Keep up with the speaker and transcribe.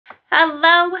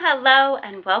Hello, hello,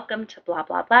 and welcome to Bla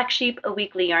Bla Black Sheep, a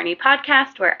weekly yarny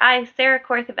podcast where I, Sarah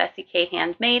Korth of SEK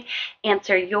Handmade,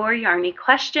 answer your yarny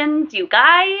questions. You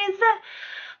guys,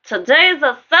 today's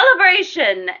a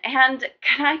celebration, and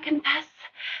can I confess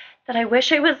that I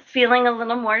wish I was feeling a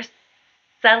little more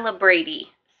celebratory.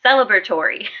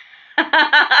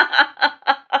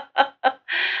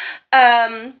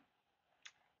 um,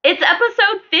 it's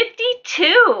episode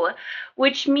 52,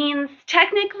 which means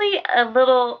technically a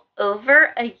little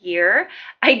over a year.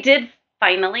 I did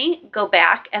finally go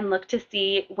back and look to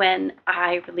see when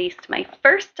I released my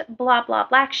first Bla Bla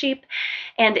Black Sheep,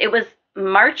 and it was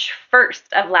March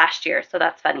 1st of last year, so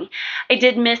that's funny. I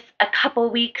did miss a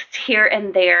couple weeks here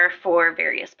and there for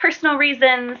various personal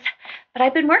reasons, but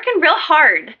I've been working real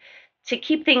hard to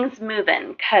keep things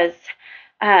moving because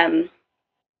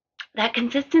that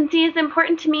consistency is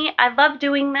important to me. I love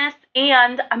doing this,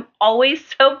 and I'm always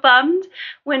so bummed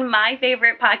when my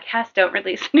favorite podcasts don't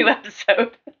release a new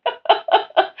episode.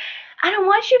 I don't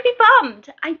want you to be bummed.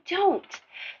 I don't.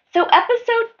 So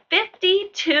episode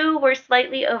 52, we're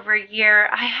slightly over a year.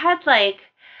 I'm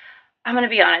going to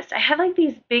be honest, I had like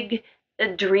these big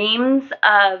dreams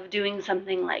of doing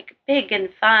something like big and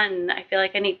fun. I feel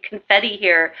like I need confetti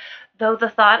here, though the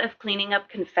thought of cleaning up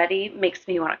confetti makes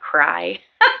me want to cry.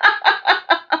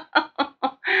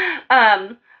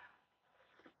 um,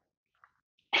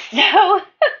 so,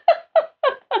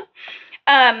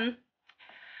 um,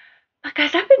 but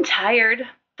guys, I've been tired.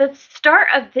 The start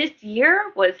of this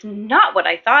year was not what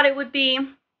I thought it would be,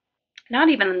 not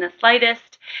even in the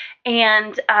slightest.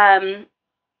 And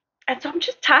so I'm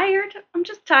just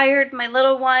tired. My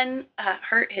little one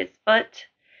hurt his foot.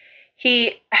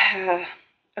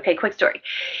 Okay, quick story.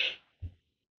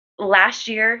 Last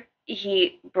year,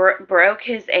 he broke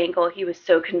his ankle. He was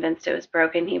so convinced it was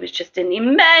broken. He was just in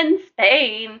immense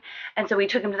pain. And so we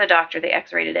took him to the doctor. They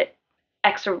x-rayed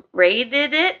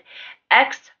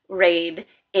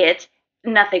it.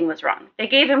 Nothing was wrong. They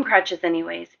gave him crutches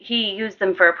anyways. He used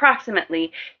them for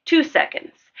approximately 2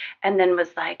 seconds and then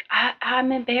was like,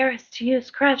 I'm embarrassed to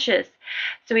use crutches.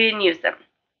 So we didn't use them.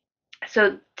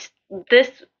 So this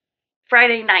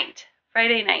Friday night,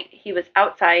 he was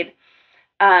outside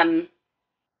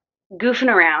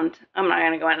goofing around. I'm not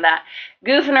going to go into that.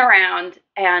 Goofing around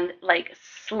and like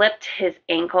slipped his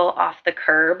ankle off the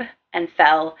curb and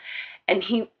fell. And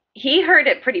he hurt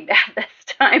it pretty bad this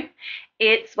time.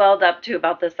 It swelled up to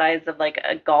about the size of like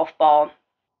a golf ball.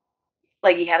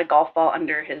 Like he had a golf ball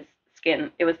under his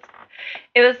skin. It was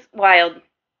wild.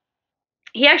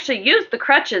 He actually used the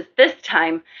crutches this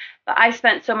time, but I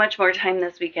spent so much more time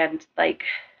this weekend like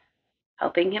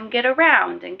helping him get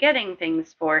around and getting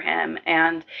things for him.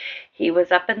 And he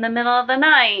was up in the middle of the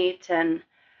night, and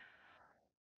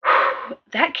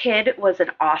that kid was an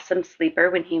awesome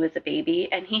sleeper when he was a baby,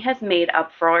 and he has made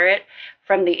up for it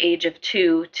from the age of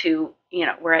 2 to,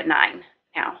 we're at 9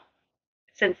 now.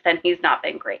 Since then, he's not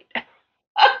been great.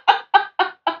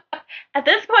 At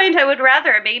this point, I would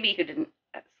rather a baby who didn't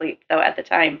sleep, though at the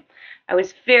time, I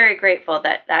was very grateful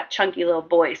that that chunky little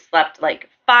boy slept like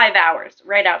 5 hours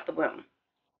right out the womb.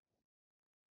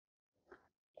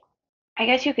 I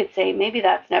guess you could say maybe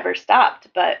that's never stopped,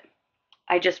 but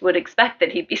I just would expect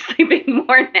that he'd be sleeping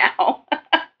more now.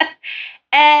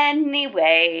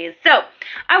 Anyways, so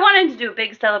I wanted to do a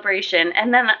big celebration,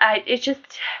 and then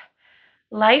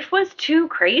life was too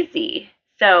crazy.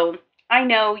 So I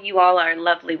know you all are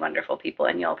lovely, wonderful people,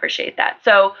 and you'll appreciate that.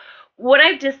 So what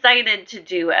I've decided to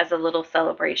do as a little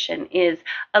celebration is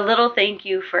a little thank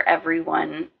you for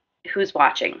everyone who's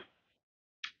watching.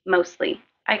 Mostly.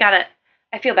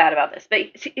 I feel bad about this, but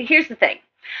here's the thing.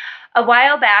 A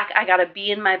while back, I got a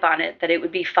bee in my bonnet that it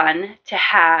would be fun to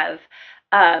have.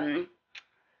 I'm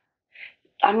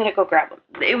going to go grab them.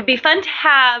 It would be fun to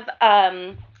have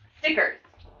stickers.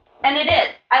 And it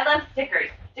is. I love stickers.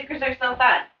 Stickers are so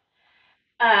fun.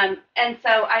 And so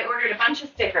I ordered a bunch of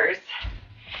stickers.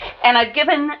 And I've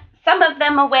given some of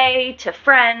them away to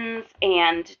friends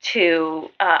and to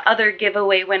other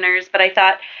giveaway winners. But I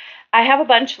thought I have a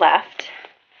bunch left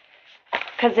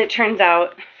because it turns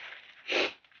out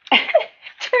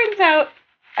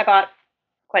I bought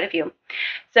quite a few.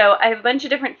 So I have a bunch of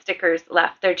different stickers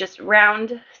left. They're just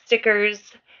round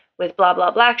stickers with Bla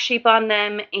Bla Black Sheep on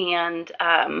them, and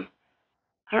I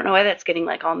don't know why that's getting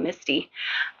like all misty.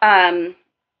 I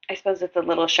suppose it's a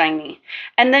little shiny.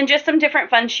 And then just some different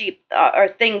fun sheep or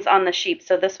things on the sheep.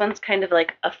 So this one's kind of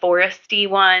like a foresty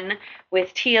one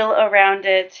with teal around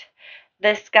it.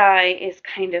 This guy is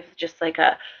kind of just like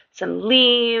some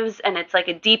leaves, and it's like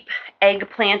a deep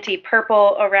eggplanty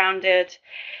purple around it.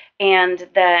 And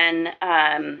then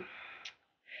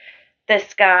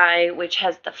this guy, which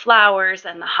has the flowers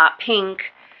and the hot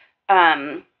pink.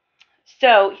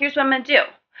 So here's what I'm going to do.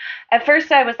 At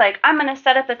first I was like, I'm going to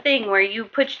set up a thing where you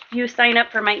sign up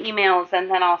for my emails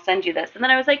and then I'll send you this. And then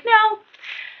I was like, no,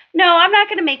 I'm not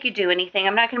going to make you do anything.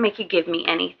 I'm not going to make you give me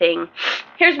anything.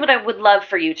 Here's what I would love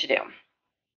for you to do.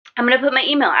 I'm going to put my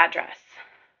email address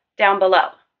down below.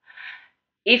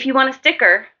 If you want a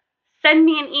sticker, send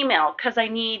me an email because I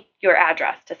need your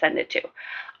address to send it to.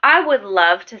 I would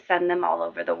love to send them all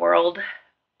over the world,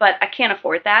 but I can't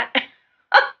afford that.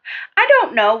 I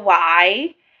don't know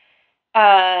why.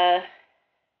 I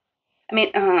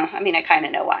kind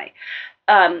of know why.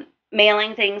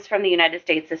 Mailing things from the United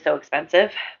States is so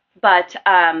expensive, but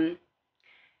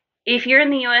if you're in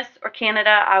the US or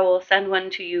Canada, I will send one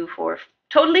to you for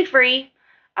totally free.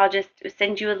 I'll just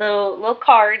send you a little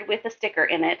card with a sticker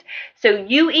in it. So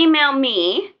you email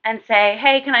me and say,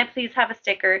 hey, can I please have a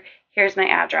sticker? Here's my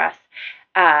address.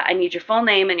 I need your full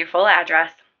name and your full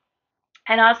address.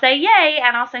 And I'll say, yay,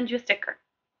 and I'll send you a sticker.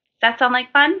 Does that sound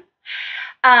like fun?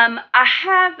 I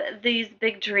have these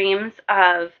big dreams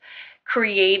of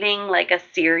creating like a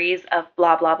series of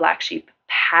Bla Bla Black Sheep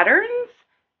patterns,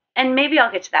 and maybe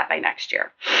I'll get to that by next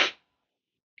year.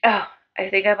 Oh, I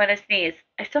think I'm gonna sneeze.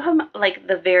 I still have like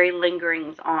the very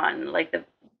lingerings on, like the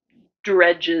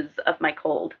dredges of my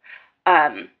cold.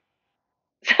 So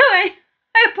I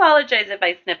apologize if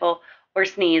I sniffle or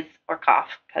sneeze or cough,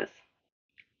 because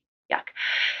yuck.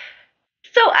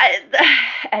 So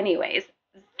anyways,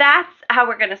 that's how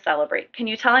we're gonna celebrate. Can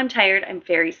you tell I'm tired? I'm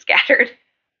very scattered.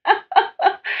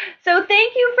 So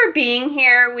thank you for being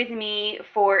here with me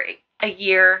for a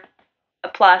year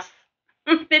plus,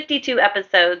 52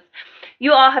 episodes.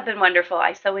 You all have been wonderful.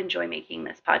 I so enjoy making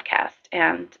this podcast,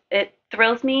 and it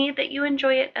thrills me that you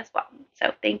enjoy it as well.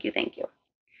 So thank you, thank you.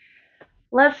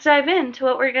 Let's dive into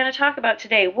what we're going to talk about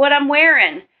today. What I'm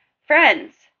wearing.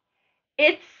 Friends,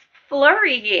 it's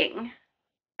flurrying.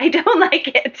 I don't like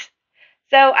it.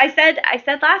 So I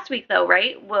said last week though,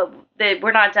 right? Well,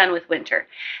 we're not done with winter.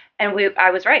 And I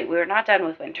was right. We were not done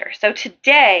with winter. So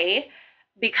today,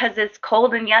 because it's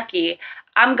cold and yucky,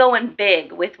 I'm going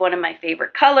big with one of my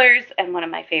favorite colors and one of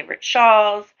my favorite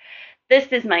shawls. This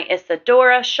is my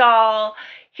Isadora shawl.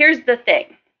 Here's the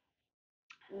thing.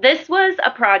 This was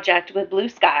a project with Blue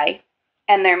Sky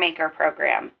and their maker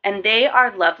program, and they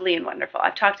are lovely and wonderful.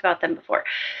 I've talked about them before.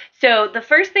 So the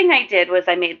first thing I did was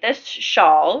I made this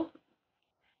shawl,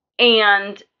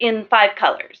 and in 5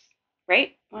 colors,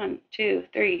 right? 1, 2,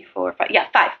 3, 4, 5. Yeah,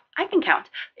 5. I can count.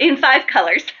 In 5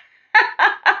 colors.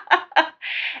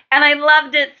 And I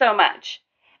loved it so much.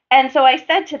 And so I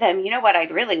said to them, you know what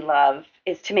I'd really love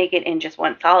is to make it in just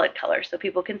one solid color so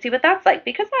people can see what that's like,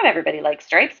 because not everybody likes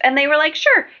stripes. And they were like,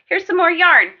 sure, here's some more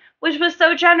yarn, which was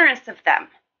so generous of them.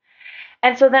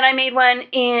 And so then I made one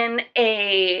in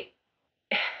a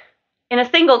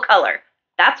single color.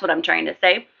 That's what I'm trying to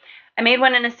say. I made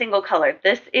one in a single color.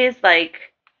 This is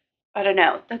like, I don't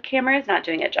know, the camera is not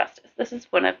doing it justice. This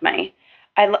is one of my,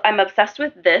 I'm obsessed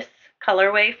with this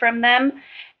colorway from them,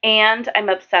 and I'm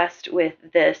obsessed with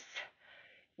this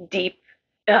deep,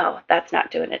 oh, that's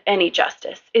not doing it any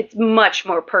justice. It's much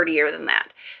more prettier than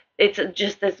that. It's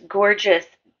just this gorgeous,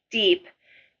 deep,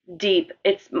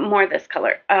 it's more this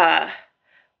color,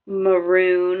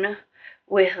 maroon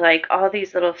with like all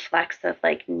these little flecks of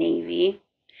like navy.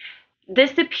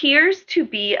 This appears to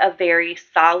be a very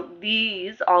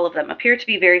solid, all of them appear to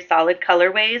be very solid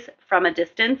colorways from a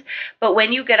distance, but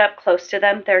when you get up close to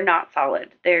them, they're not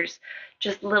solid. There's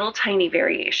just little tiny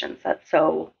variations. That's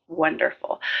so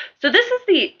wonderful. So this is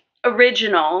the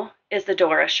original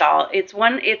Isadora shawl. It's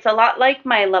a lot like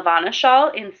my Lavana shawl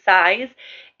in size.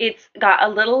 It's got a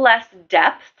little less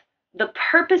depth. The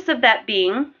purpose of that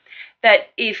being that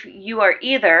if you are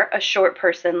either a short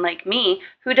person like me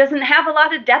who doesn't have a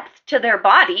lot of depth to their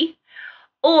body,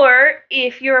 or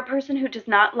if you're a person who does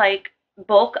not like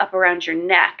bulk up around your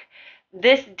neck,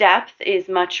 this depth is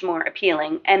much more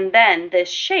appealing. And then this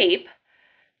shape,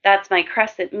 that's my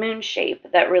crescent moon shape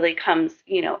that really comes,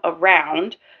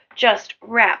 around, just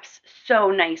wraps so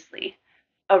nicely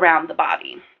around the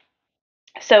body.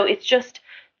 So it's just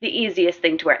the easiest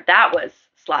thing to wear. That was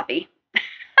sloppy.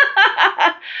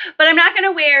 But I'm not going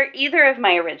to wear either of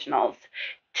my originals.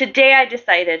 Today I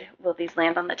decided, will these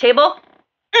land on the table?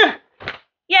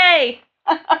 Yay!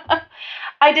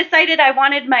 I decided I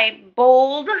wanted my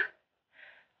bold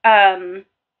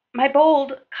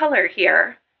color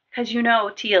here, because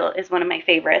teal is one of my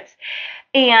favorites.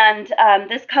 And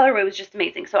this colorway was just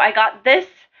amazing. So I got this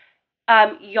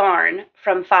yarn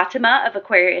from Fatima of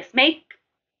Aquarius Make.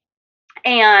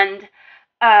 And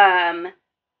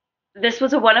this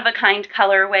was a one-of-a-kind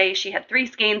colorway. She had 3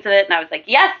 skeins of it, and I was like,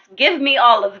 yes, give me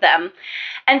all of them.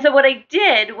 And so what I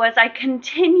did was I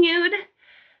continued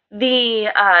the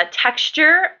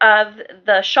texture of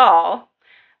the shawl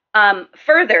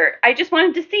further. I just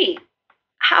wanted to see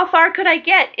how far could I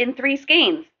get in 3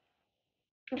 skeins.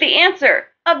 The answer,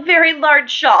 a very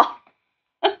large shawl.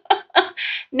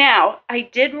 Now, I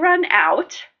did run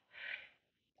out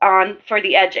for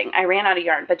the edging. I ran out of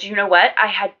yarn, but you know what? I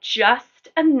had just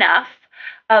enough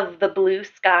of the blue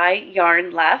sky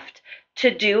yarn left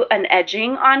to do an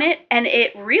edging on it, and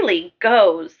it really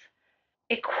goes.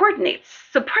 It coordinates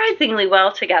surprisingly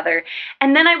well together.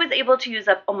 And then I was able to use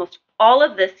up almost all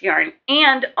of this yarn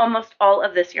and almost all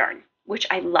of this yarn, which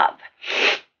I love.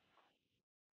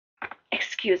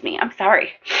 Excuse me, I'm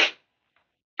sorry.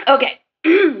 Okay,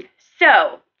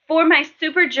 so for my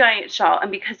super giant shawl,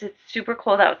 and because it's super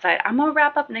cold outside, I'm gonna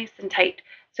wrap up nice and tight.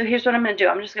 So here's what I'm gonna do.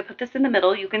 I'm just gonna put this in the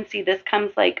middle. You can see this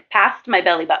comes like past my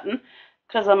belly button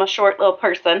because I'm a short little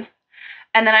person.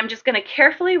 And then I'm just gonna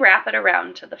carefully wrap it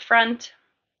around to the front.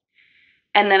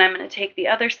 And then I'm gonna take the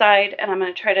other side and I'm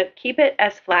gonna try to keep it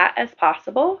as flat as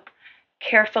possible,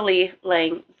 carefully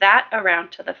laying that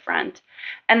around to the front.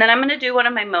 And then I'm gonna do one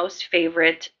of my most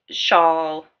favorite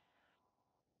shawl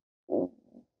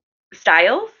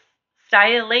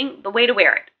styling, the way to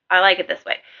wear it. I like it this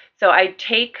way. So I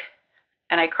take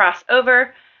and I cross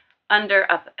over, under,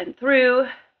 up, and through,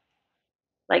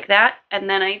 like that. And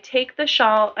then I take the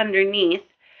shawl underneath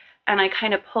and I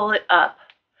kind of pull it up.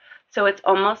 So it's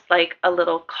almost like a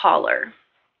little collar.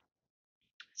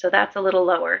 So that's a little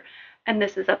lower. And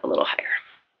this is up a little higher.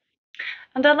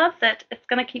 And I love it. It's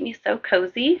going to keep me so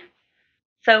cozy.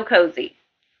 So cozy.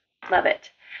 Love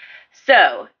it.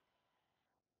 So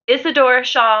Isadora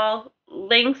shawl,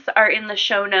 links are in the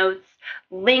show notes.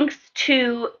 Links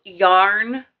to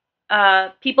yarn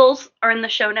peoples are in the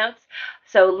show notes.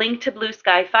 So link to Blue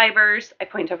Sky Fibers. I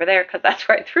point over there because that's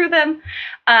where I threw them.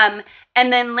 And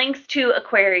then links to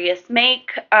Aquarius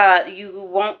Make. You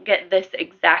won't get this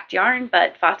exact yarn,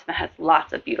 but Fatima has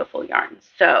lots of beautiful yarns.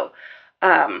 So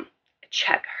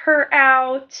check her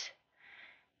out.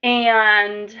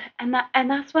 And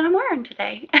that's what I'm wearing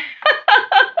today.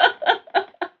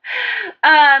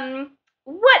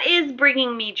 What is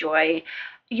bringing me joy?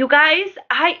 You guys,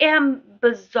 I am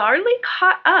bizarrely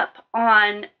caught up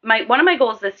on one of my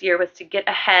goals this year was to get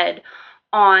ahead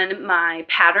on my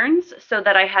patterns so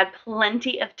that I had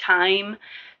plenty of time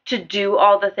to do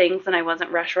all the things and I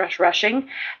wasn't rushing.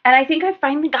 And I think I've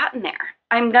finally gotten there.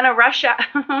 I'm gonna rush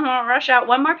out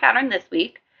one more pattern this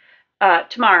week.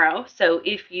 Tomorrow. So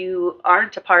if you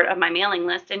aren't a part of my mailing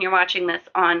list and you're watching this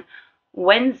on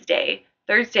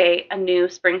Thursday, a new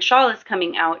spring shawl is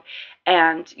coming out,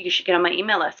 and you should get on my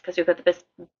email list because you've got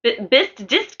the best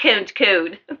discount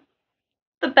code.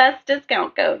 The best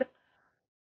discount code.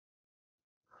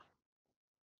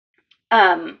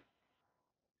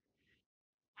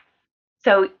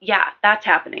 So yeah, that's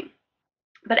happening.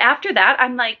 But after that,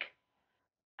 I'm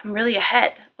really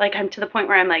ahead. Like I'm to the point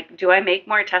where I'm like, do I make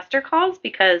more tester calls?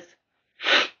 Because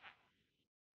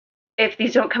if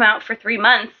these don't come out for 3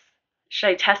 months, should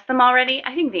I test them already?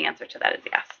 I think the answer to that is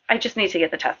yes. I just need to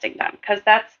get the testing done because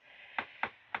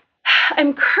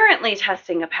I'm currently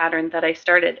testing a pattern that I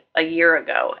started a year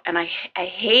ago, and I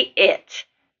hate it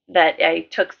that I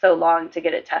took so long to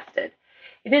get it tested.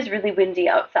 It is really windy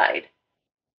outside,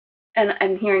 and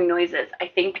I'm hearing noises. I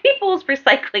think people's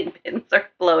recycling bins are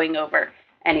blowing over.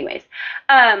 Anyways,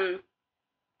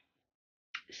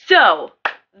 so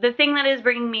the thing that is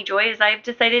bringing me joy is I've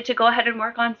decided to go ahead and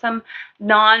work on some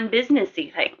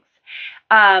non-businessy things.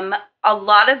 A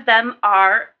lot of them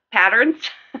are patterns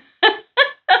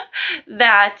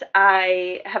that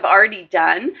I have already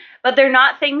done, but they're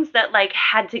not things that like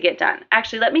had to get done.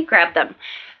 Actually, let me grab them.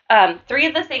 3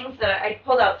 of the things that I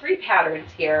pulled out 3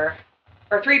 patterns here,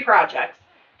 or 3 projects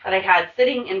that I had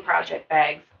sitting in project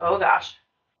bags. Oh gosh,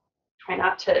 try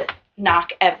not to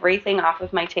knock everything off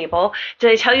of my table.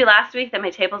 Did I tell you last week that my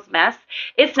table's a mess?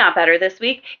 It's not better this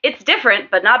week. It's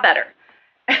different, but not better.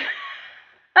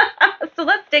 So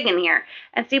let's dig in here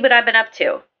and see what I've been up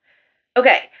to.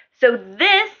 Okay, so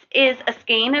this is a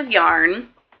skein of yarn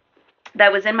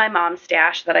that was in my mom's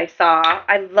stash that I saw.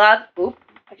 I love, oop,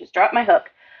 I just dropped my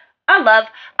hook. I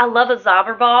love a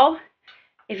Zauber ball.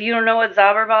 If you don't know what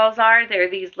Zauber balls are, they're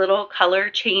these little color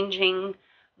changing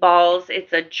balls.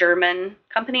 It's a German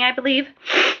company, I believe.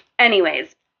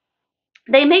 Anyways,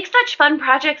 they make such fun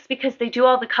projects because they do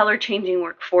all the color changing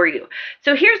work for you.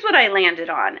 So here's what I landed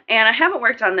on, and I haven't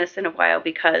worked on this in a while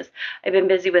because I've been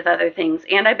busy with other things,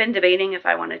 and I've been debating if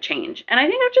I want to change. And I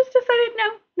think I've just decided,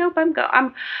 nope,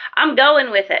 I'm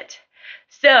going with it.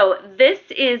 So this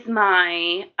is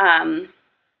my,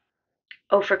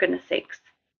 oh, for goodness sakes,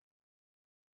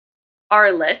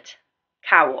 Arlet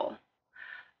cowl.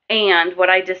 And what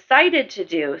I decided to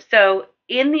do, so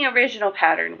in the original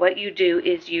pattern, what you do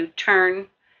is you turn,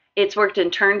 it's worked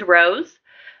in turned rows,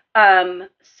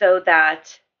 so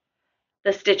that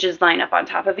the stitches line up on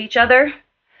top of each other.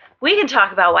 We can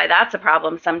talk about why that's a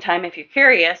problem sometime if you're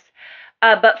curious.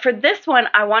 But for this one,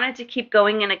 I wanted to keep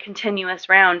going in a continuous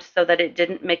round so that it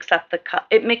didn't mix up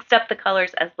it mixed up the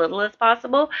colors as little as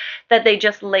possible, that they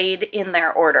just laid in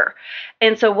their order.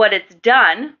 And so what it's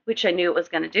done, which I knew it was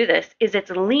going to do this, is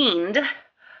it's leaned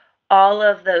all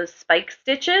of those spike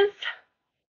stitches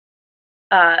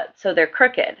so they're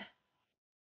crooked.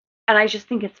 And I just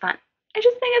think it's fun. I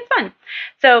just think it's fun.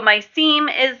 So my seam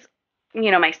is,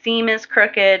 my seam is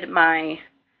crooked.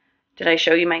 Did I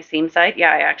show you my seam side?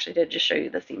 Yeah, I actually did just show you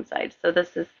the seam side. So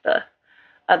this is the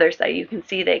other side. You can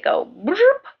see they go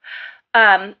whoop.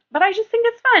 But I just think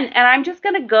it's fun. And I'm just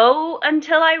going to go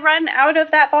until I run out of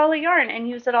that ball of yarn and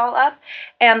use it all up.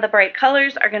 And the bright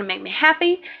colors are going to make me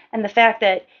happy. And the fact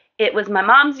that it was my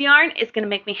mom's yarn is going to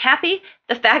make me happy.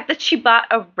 The fact that she bought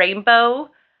a rainbow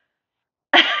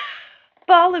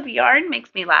ball of yarn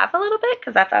makes me laugh a little bit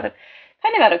because that's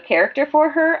kind of out of character for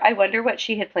her. I wonder what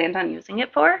she had planned on using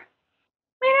it for.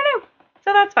 I don't know.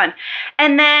 So that's fun.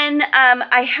 And then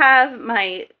I have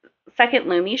my second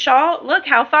Lumi shawl. Look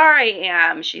how far I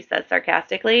am, she says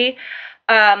sarcastically.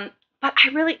 But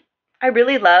I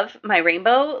really love my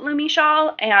rainbow Lumi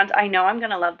shawl, and I know I'm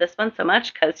going to love this one so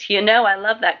much because I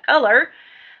love that color.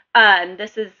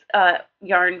 This is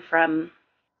yarn from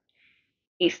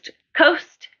East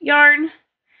Coast Yarn,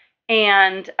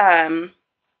 and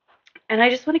I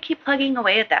just want to keep plugging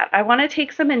away at that. I want to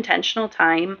take some intentional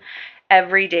time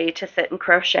every day to sit and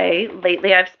crochet.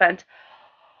 Lately, I've spent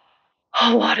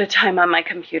a lot of time on my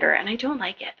computer, and I don't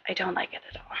like it. I don't like it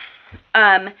at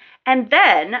all. And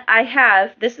then I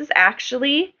have, this is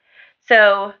actually,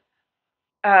 so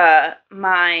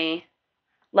my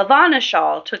Lavana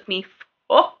shawl took me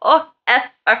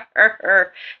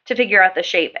forever to figure out the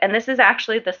shape. And this is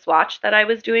actually the swatch that I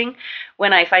was doing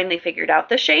when I finally figured out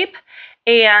the shape.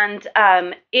 And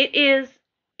it is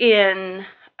in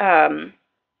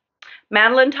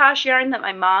Madeline Tosh yarn that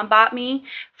my mom bought me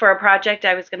for a project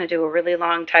I was going to do a really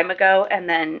long time ago, and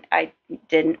then I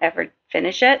didn't ever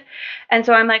finish it. And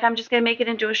so I'm like, I'm just going to make it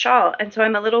into a shawl. And so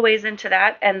I'm a little ways into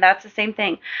that, and that's the same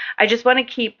thing. I just want to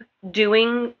keep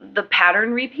doing the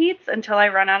pattern repeats until I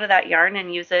run out of that yarn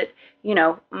and use it,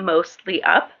 mostly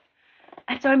up.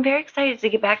 And so I'm very excited to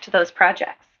get back to those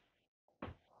projects.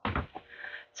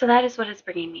 So that is what is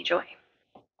bringing me joy.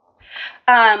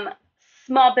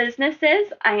 Small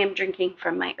businesses, I am drinking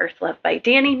from my Earth Love by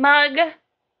Danny mug.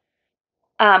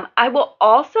 I will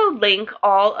also link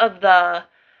all of the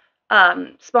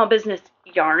small business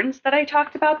yarns that I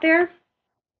talked about there.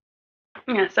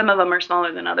 Yeah, some of them are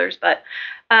smaller than others, but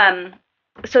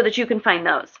so that you can find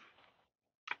those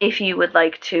if you would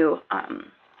like to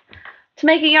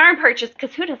make a yarn purchase,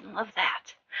 because who doesn't love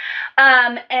that?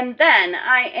 And then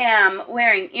I am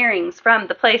wearing earrings from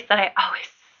the place that I always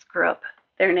screw up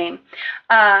their name.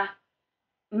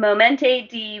 Momente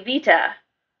di Vita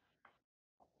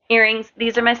earrings.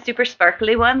 These are my super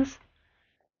sparkly ones.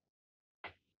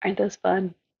 Aren't those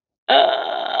fun?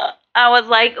 I was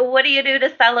like, what do you do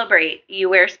to celebrate? You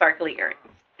wear sparkly earrings.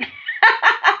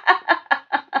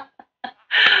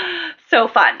 So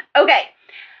fun. Okay.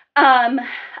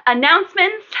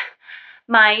 Announcements.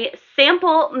 My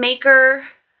sample maker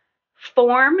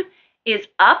form is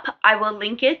up. I will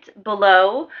link it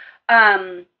below.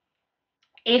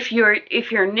 If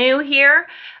you're new here,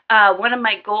 one of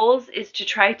my goals is to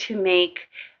try to make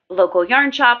local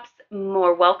yarn shops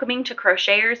more welcoming to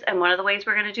crocheters, and one of the ways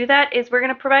we're going to do that is we're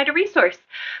going to provide a resource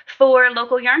for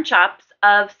local yarn shops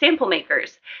of sample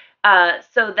makers,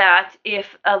 so that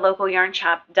if a local yarn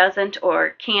shop doesn't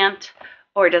or can't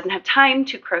or doesn't have time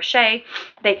to crochet,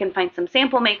 they can find some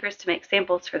sample makers to make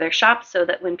samples for their shop, so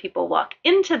that when people walk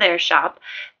into their shop,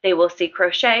 they will see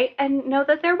crochet and know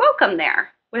that they're welcome there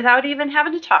without even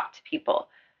having to talk to people,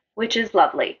 which is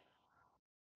lovely.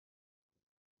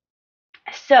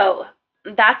 So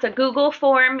that's a Google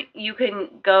form. You can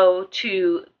go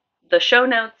to the show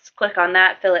notes, click on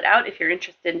that, fill it out if you're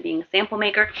interested in being a sample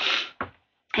maker.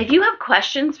 If you have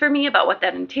questions for me about what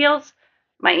that entails,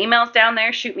 my email's down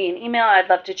there. Shoot me an email. I'd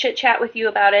love to chit chat with you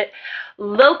about it.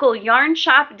 Local Yarn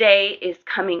Shop Day is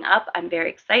coming up. I'm very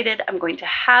excited. I'm going to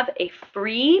have a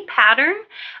free pattern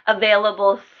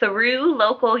available through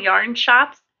local yarn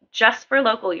shops, just for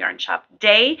Local Yarn Shop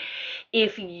Day.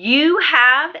 If you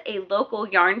have a local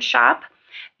yarn shop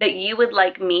that you would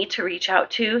like me to reach out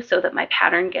to so that my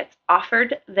pattern gets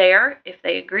offered there if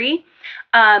they agree,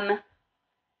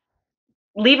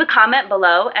 leave a comment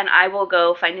below and I will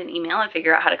go find an email and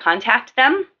figure out how to contact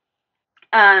them.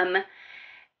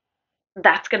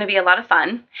 That's going to be a lot of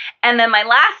fun. And then my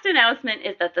last announcement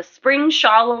is that the spring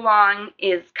shawl along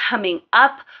is coming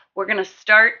up. We're going to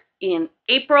start in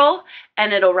April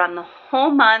and it'll run the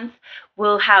whole month.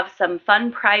 We'll have some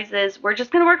fun prizes. We're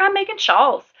just going to work on making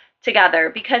shawls together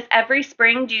because every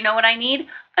spring, do you know what I need?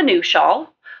 A new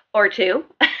shawl or two.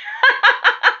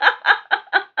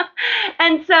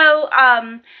 And so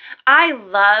I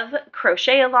love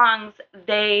crochet alongs.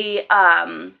 They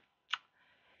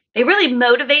really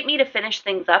motivate me to finish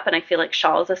things up, and I feel like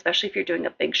shawls, especially if you're doing a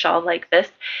big shawl like this,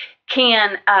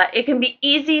 it can be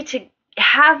easy to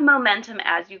have momentum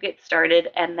as you get started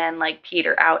and then like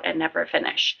peter out and never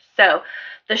finish. So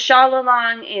the shawl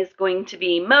along is going to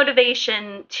be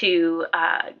motivation to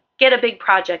get a big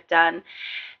project done.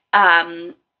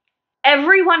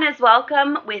 Everyone is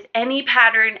welcome with any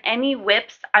pattern, any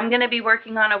whips. I'm going to be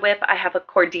working on a whip. I have a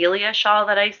Cordelia shawl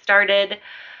that I started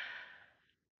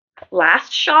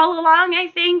last shawl along, I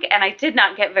think, and I did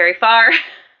not get very far.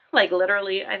 Like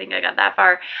literally, I think I got that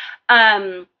far.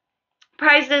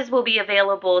 Prizes will be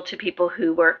available to people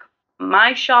who work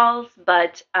my shawls,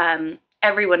 but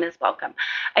everyone is welcome.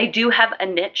 I do have a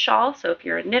knit shawl, so if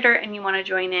you're a knitter and you want to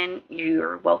join in,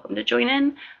 you're welcome to join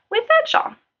in with that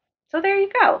shawl. So there you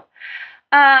go.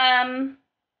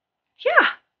 Yeah,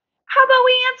 how about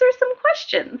we answer some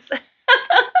questions?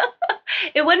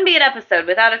 It wouldn't be an episode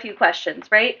without a few questions,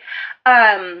 right?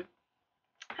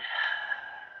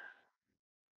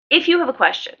 If you have a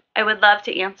question, I would love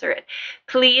to answer it.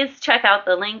 Please check out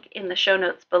the link in the show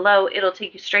notes below. It'll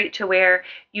take you straight to where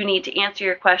you need to answer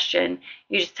your question.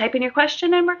 You just type in your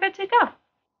question and we're good to go.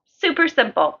 Super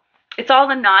simple. It's all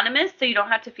anonymous, so you don't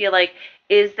have to feel like,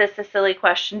 is this a silly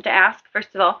question to ask?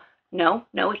 First of all, no,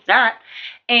 it's not.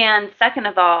 And second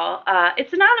of all,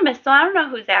 it's anonymous, so I don't know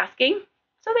who's asking.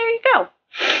 So there you go.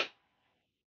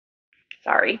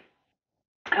 Sorry.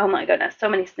 Oh my goodness, so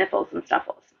many sniffles and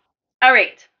snuffles. All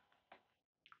right.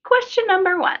 Question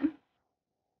number 1.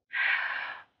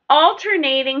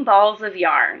 Alternating balls of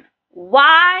yarn.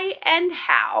 Why and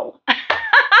how?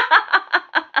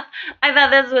 I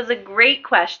thought this was a great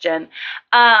question.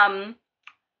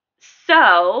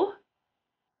 So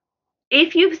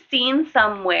if you've seen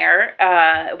somewhere,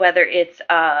 whether it's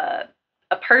a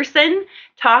person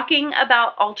talking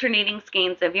about alternating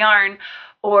skeins of yarn,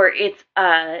 or it's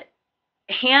a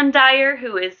hand dyer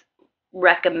who is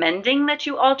recommending that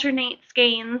you alternate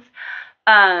skeins,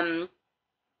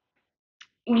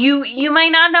 you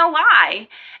might not know why.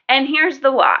 And here's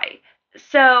the why.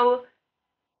 So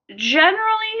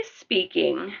generally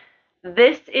speaking,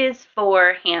 this is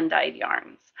for hand dyed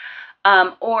yarns.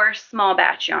 Or small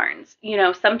batch yarns. You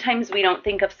know, sometimes we don't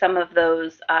think of some of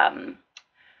those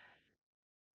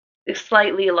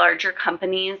slightly larger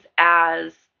companies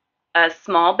as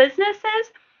small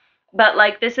businesses, but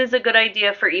like this is a good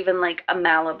idea for even like a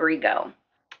Malabrigo.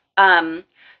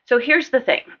 So here's the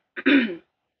thing.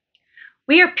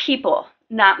 We are people,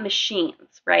 not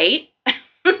machines, right?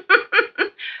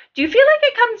 Do you feel like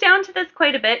it comes down to this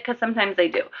quite a bit? Because sometimes they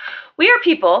do. We are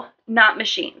people, not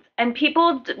machines. And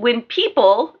when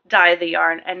people dye the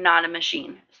yarn and not a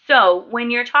machine. So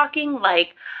when you're talking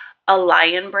like a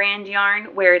Lion brand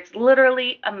yarn, where it's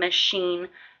literally a machine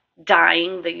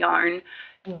dyeing the yarn,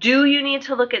 do you need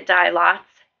to look at dye lots?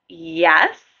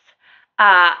 Yes.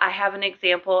 I have an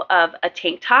example of a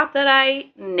tank top that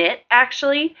I knit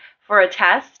actually for a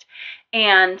test.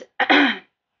 And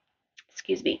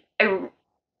excuse me,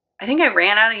 I think I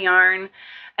ran out of yarn,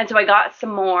 and so I got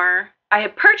some more. I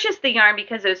had purchased the yarn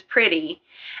because it was pretty,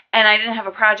 and I didn't have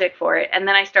a project for it. And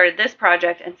then I started this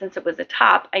project, and since it was a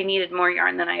top, I needed more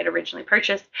yarn than I had originally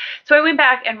purchased. So I went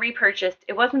back and repurchased.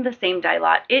 It wasn't the same dye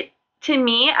lot. It, to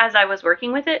me, as I was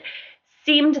working with it,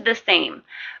 seemed the same.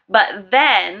 But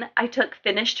then I took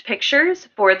finished pictures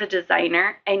for the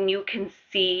designer, and you can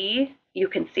see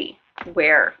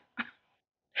where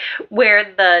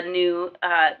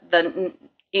the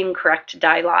incorrect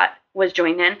dye lot was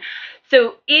joined in.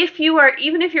 So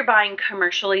even if you're buying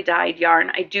commercially dyed yarn,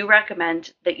 I do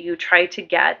recommend that you try to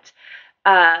get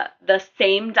the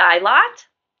same dye lot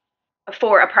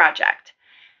for a project.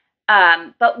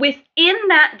 But within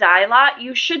that dye lot,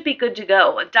 you should be good to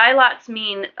go. Dye lots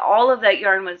mean all of that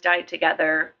yarn was dyed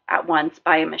together at once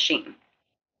by a machine.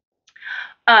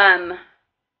 I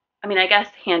mean, I guess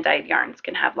hand dyed yarns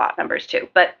can have lot numbers too,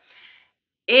 but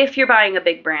if you're buying a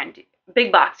big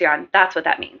box yarn, that's what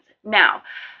that means. Now,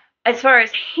 as far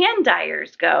as hand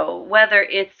dyers go, whether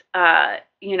it's,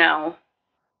 you know,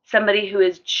 somebody who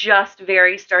is just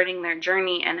very starting their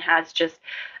journey and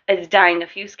is dyeing a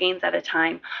few skeins at a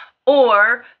time,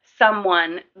 or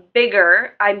someone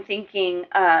bigger, I'm thinking,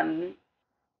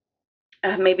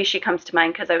 maybe she comes to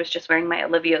mind because I was just wearing my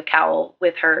Olivia cowl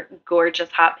with her gorgeous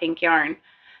hot pink yarn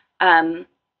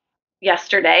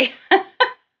yesterday.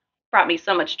 Brought me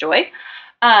so much joy.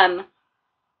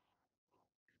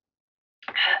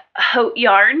 Haute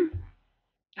yarn,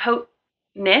 Haute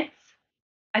knits.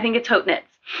 I think it's Haute knits.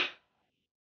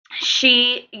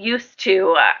 She used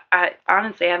to, I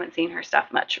honestly haven't seen her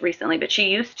stuff much recently, but she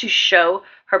used to show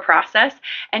her process,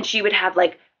 and she would have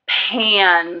like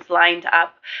pans lined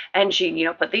up, and she'd,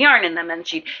 put the yarn in them, and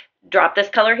she'd drop this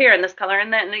color here and this color,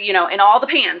 and then, in all the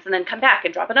pans, and then come back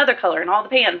and drop another color in all the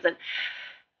pans. And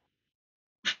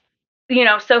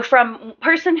so from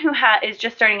person who is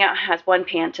just starting out, has one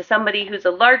pan, to somebody who's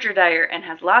a larger dyer and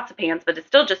has lots of pans, but it's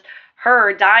still just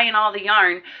her dyeing all the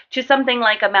yarn, to something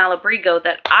like a Malabrigo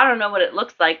that I don't know what it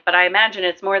looks like, but I imagine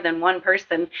it's more than one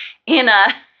person in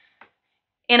a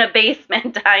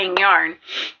basement dyeing yarn.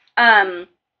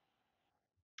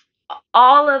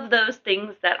 All of those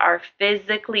things that are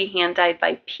physically hand dyed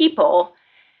by people,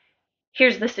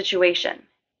 here's the situation.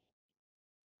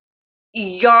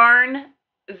 Yarn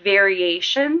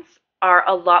variations are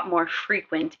a lot more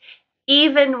frequent,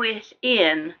 even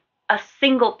within a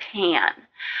single pan.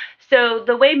 So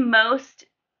the way most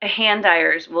hand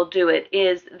dyers will do it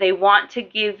is they want to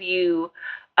give you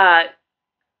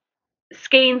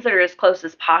skeins that are as close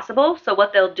as possible. So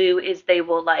what they'll do is they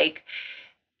will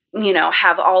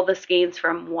have all the skeins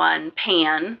from one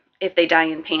pan, if they dye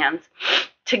in pans,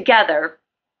 together.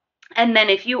 And then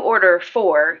if you order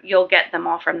 4, you'll get them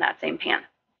all from that same pan.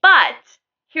 But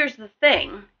here's the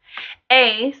thing.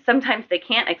 A, sometimes they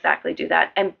can't exactly do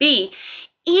that. And B,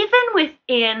 even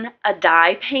within a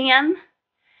dye pan,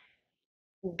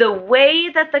 the way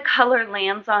that the color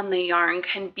lands on the yarn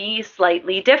can be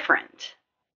slightly different.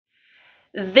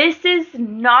 This is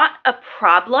not a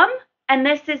problem, and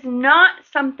this is not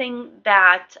something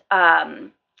that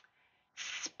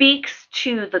speaks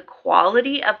to the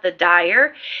quality of the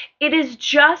dyer. It is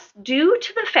just due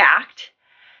to the fact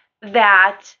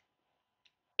that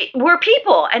we're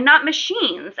people and not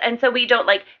machines, and so we don't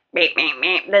like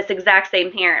this exact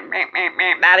same here and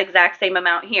that exact same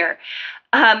amount here.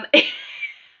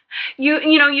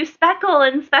 You speckle,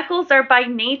 and speckles are by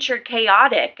nature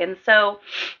chaotic, and so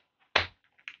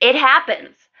it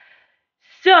happens.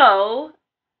 So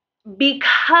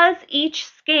because each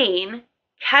skein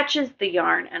catches the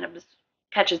dye and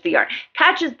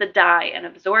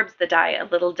absorbs the dye a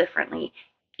little differently,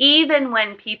 even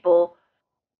when people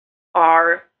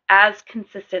are as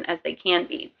consistent as they can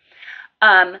be.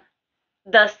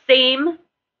 The same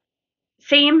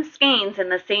skeins in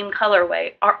the same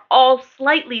colorway are all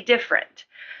slightly different.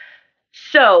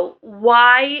 So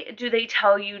why do they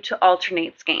tell you to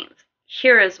alternate skeins?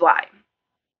 Here is why.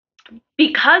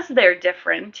 Because they're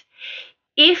different,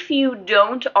 if you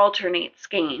don't alternate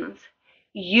skeins,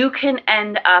 you can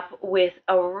end up with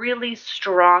a really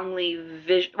strongly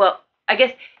well, I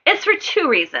guess it's for 2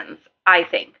 reasons, I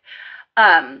think.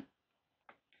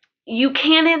 You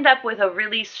can end up with a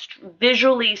really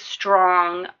visually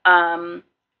strong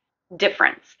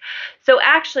difference. So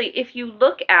actually, if you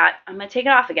look at, I'm going to take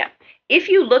it off again. If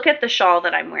you look at the shawl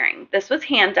that I'm wearing, this was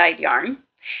hand-dyed yarn,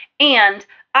 and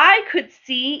I could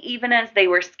see, even as they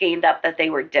were skeined up, that they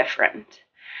were different.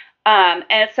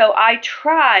 And so I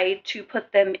tried to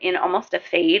put them in almost a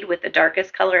fade, with the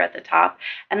darkest color at the top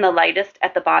and the lightest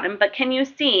at the bottom. But can you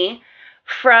see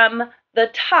from the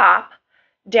top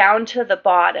down to the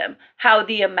bottom how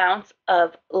the amounts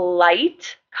of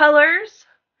light colors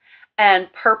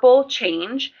and purple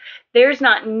change? There's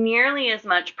not nearly as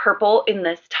much purple in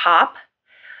this top,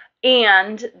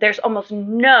 and there's almost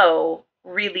no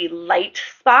really light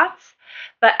spots.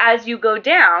 But as you go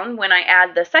down, when I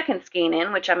add the second skein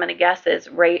in, which I'm going to guess is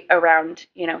right around,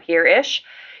 here-ish,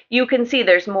 you can see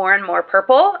there's more and more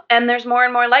purple, and there's more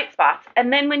and more light spots.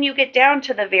 And then when you get down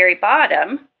to the very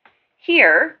bottom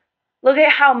here, look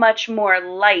at how much more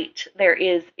light there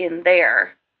is in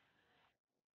there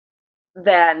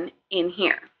than in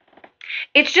here.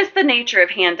 It's just the nature of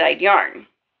hand-dyed yarn.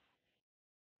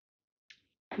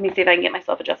 Let me see if I can get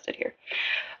myself adjusted here.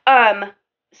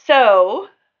 So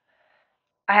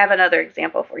I have another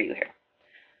example for you here.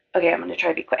 Okay, I'm going to try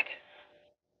to be quick.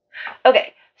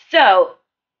 Okay, so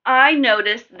I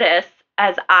noticed this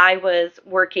as I was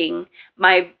working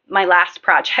my last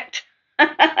project. And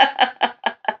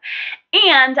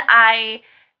I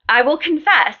will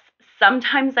confess,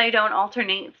 Sometimes I don't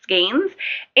alternate skeins,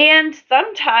 and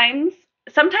sometimes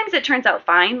it turns out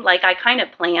fine. Like I kind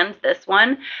of planned this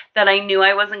one that I knew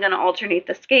I wasn't going to alternate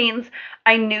the skeins.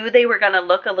 I knew they were going to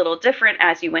look a little different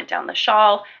as you went down the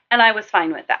shawl, and I was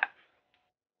fine with that.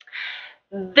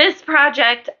 This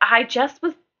project, I just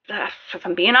was, if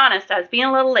I'm being honest, I was being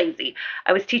a little lazy.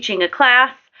 I was teaching a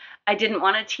class. I didn't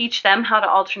want to teach them how to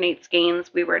alternate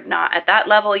skeins. We were not at that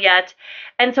level yet.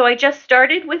 And so I just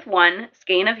started with one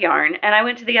skein of yarn and I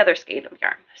went to the other skein of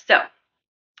yarn. So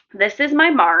this is my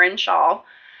Marin shawl.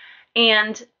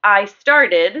 And I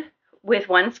started with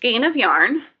one skein of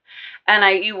yarn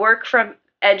and you work from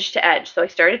edge to edge. So I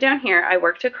started down here, I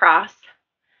worked across,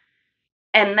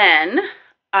 and then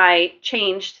I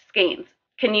changed skeins.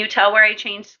 Can you tell where I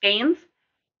changed skeins?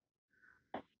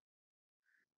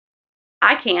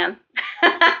 I can.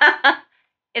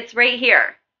 It's right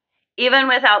here. Even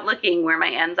without looking where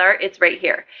my ends are, it's right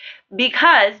here.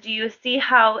 Because do you see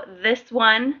how this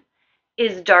one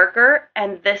is darker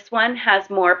and this one has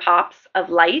more pops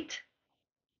of light?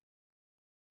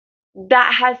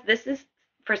 This is,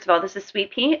 first of all, this is Sweet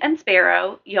Pea and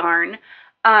Sparrow yarn.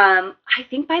 I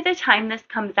think by the time this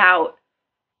comes out,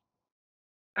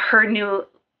 her new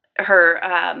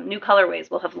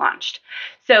colorways will have launched.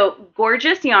 So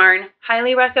gorgeous yarn,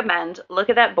 highly recommend. Look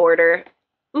at that border.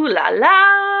 Ooh la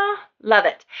la, love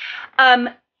it.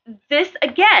 This,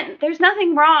 again, there's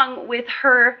nothing wrong with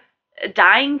her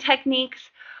dyeing techniques.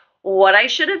 What I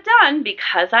should have done,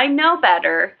 because I know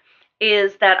better,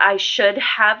 is that I should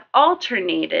have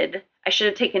alternated. I should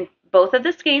have taken both of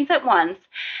the skeins at once,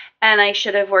 and I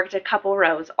should have worked a couple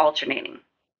rows alternating.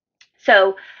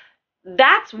 So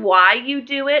that's why you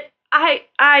do it. I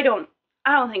don't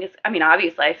think it's, I mean,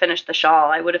 obviously I finished the shawl.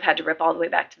 I would have had to rip all the way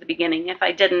back to the beginning if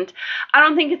I didn't. I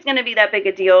don't think it's going to be that big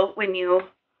a deal when you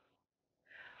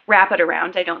wrap it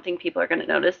around. I don't think people are going to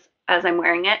notice as I'm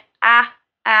wearing it. I'm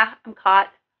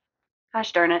caught.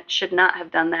 Gosh darn it, should not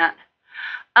have done that.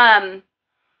 I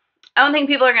don't think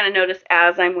people are going to notice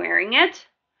as I'm wearing it.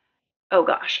 Oh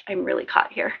gosh, I'm really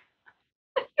caught here.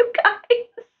 You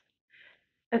guys.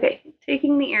 Okay,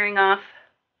 taking the earring off.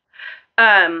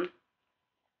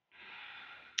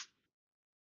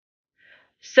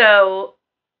 So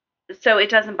it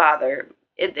doesn't bother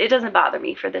it doesn't bother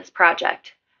me for this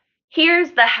project.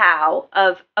 Here's the how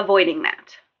of avoiding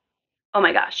that. Oh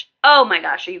my gosh,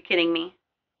 are you kidding me?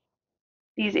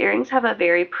 These earrings have a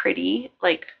very pretty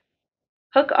like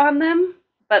hook on them,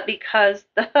 but because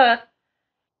the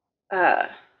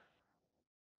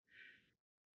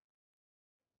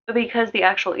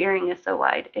actual earring is so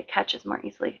wide, it catches more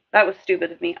easily. That was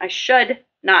stupid of me. I should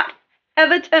not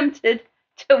have attempted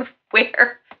to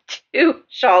wear two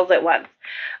shawls at once.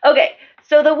 Okay,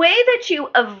 so the way that you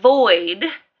avoid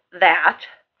that,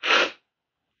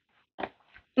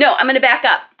 no, I'm going to back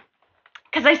up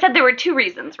because I said there were two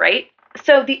reasons, right?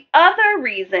 So the other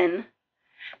reason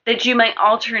that you might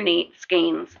alternate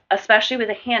skeins, especially with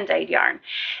a hand-dyed yarn,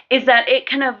 is that it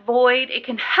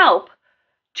can help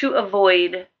to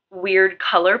avoid weird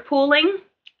color pooling.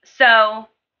 So,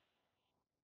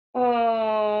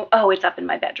 it's up in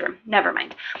my bedroom. Never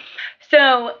mind.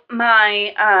 So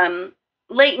my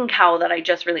Layton cowl that I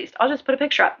just released, I'll just put a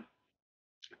picture up.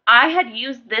 I had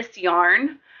used this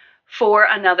yarn for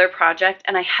another project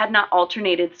and I had not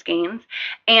alternated skeins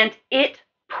and it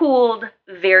pooled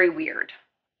very weird.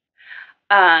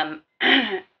 Now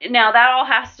that all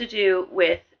has to do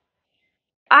with,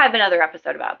 I have another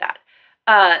episode about that.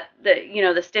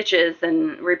 The stitches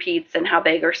and repeats and how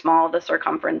big or small the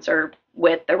circumference or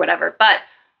width or whatever. But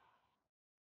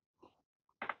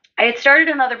I had started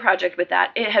another project with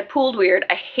that. It had pooled weird.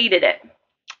 I hated it.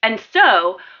 And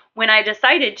so when I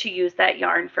decided to use that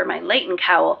yarn for my Layton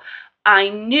cowl, I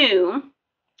knew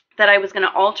that I was going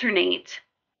to alternate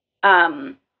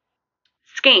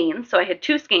skeins. So I had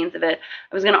two skeins of it.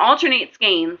 I was going to alternate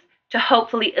skeins to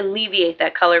hopefully alleviate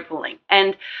that color pooling.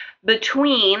 And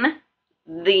between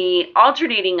the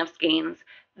alternating of skeins,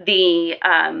 the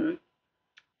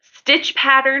stitch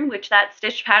pattern, which that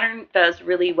stitch pattern does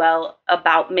really well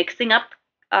about mixing up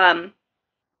the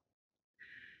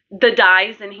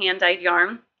dyes in hand-dyed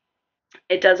yarn.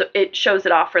 It shows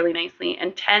it off really nicely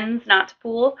and tends not to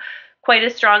pool quite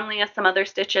as strongly as some other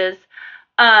stitches.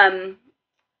 And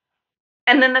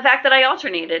then the fact that I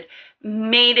alternated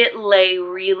made it lay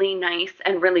really nice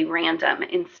and really random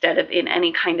instead of in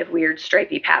any kind of weird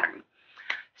stripy pattern.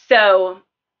 So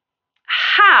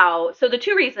the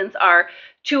two reasons are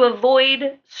to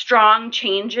avoid strong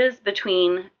changes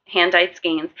between hand-dyed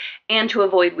skeins and to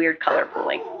avoid weird color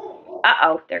pooling.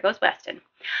 Uh-oh, there goes Weston.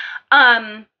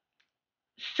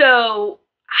 So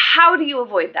how do you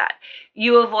avoid that?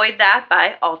 You avoid that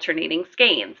by alternating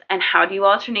skeins. And how do you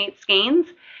alternate skeins?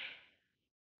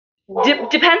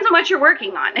 Depends on what you're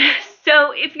working on.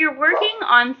 So if you're working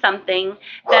on something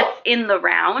that's in the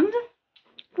round,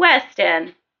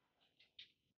 Weston,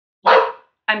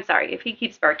 I'm sorry, if he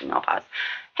keeps barking, I'll pause.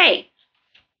 Hey,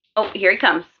 oh, here he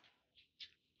comes.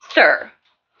 Sir.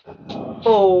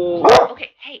 Oh,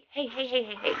 okay, hey.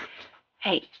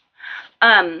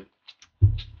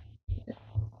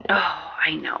 Oh,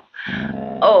 I know.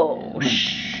 Oh,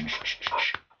 shh.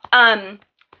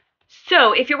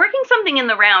 So if you're working something in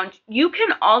the round, you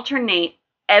can alternate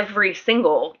every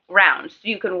single round. So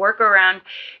you can work around,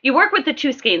 you work with the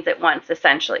two skeins at once,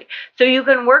 essentially. So you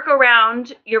can work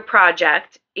around your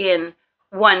project in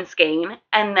one skein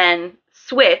and then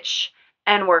switch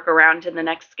and work around in the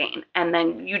next skein. And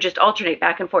then you just alternate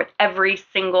back and forth every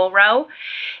single row.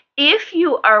 If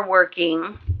you are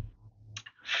working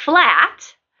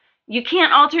flat, you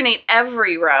can't alternate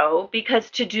every row, because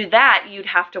to do that, you'd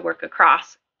have to work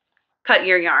across, cut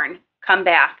your yarn, come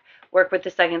back, work with the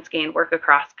second skein, work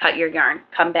across, cut your yarn,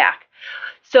 come back.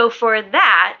 So for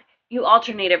that, you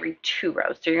alternate every 2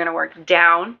 rows. So you're going to work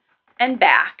down and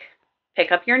back,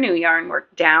 pick up your new yarn,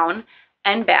 work down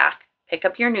and back, pick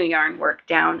up your new yarn, work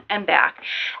down and back.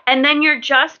 And then you're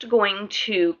just going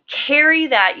to carry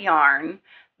that yarn,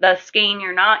 the skein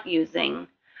you're not using,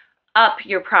 up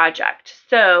your project.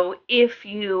 So if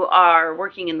you are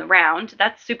working in the round,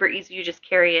 that's super easy. You just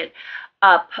carry it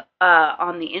up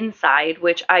on the inside,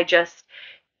 which I just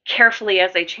carefully,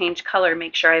 as I change color,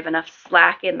 make sure I have enough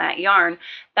slack in that yarn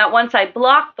that once I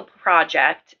block the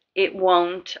project, it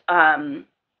won't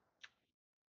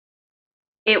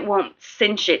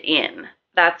cinch it in.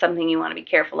 That's something you want to be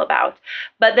careful about.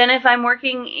 But then if I'm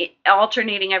working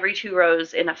alternating every 2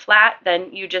 rows in a flat,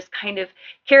 then you just kind of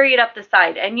carry it up the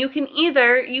side. And you can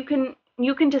either, you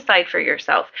can decide for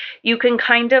yourself. You can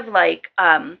kind of like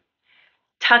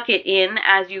tuck it in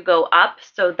as you go up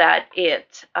so that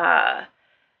it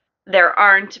there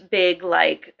aren't big,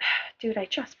 like, dude, I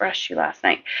just brushed you last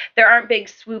night. There aren't big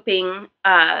swooping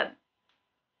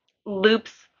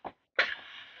loops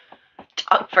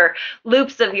for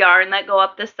loops of yarn that go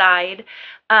up the side.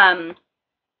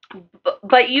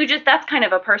 But you just, that's kind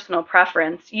of a personal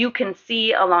preference. You can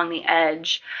see along the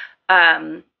edge,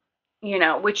 you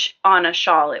know, which on a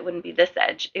shawl, it wouldn't be this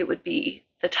edge, it would be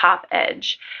the top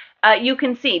edge. You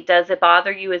can see, does it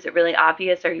bother you? Is it really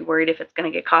obvious? Are you worried if it's going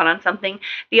to get caught on something?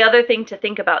 The other thing to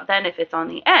think about then, if it's on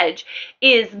the edge,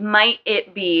 is might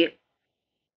it be,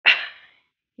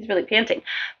 he's really panting,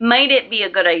 might it be a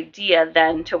good idea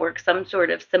then to work some sort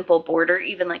of simple border,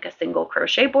 even like a single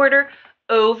crochet border,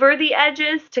 over the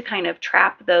edges to kind of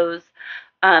trap those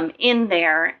in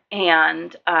there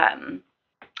and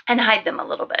hide them a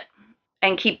little bit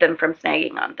and keep them from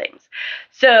snagging on things.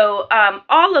 So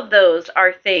all of those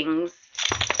are things.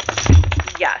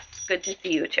 Yes, good to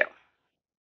see you too.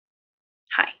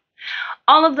 Hi.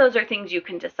 All of those are things you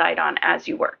can decide on as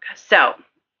you work. So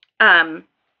so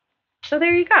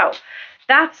there you go.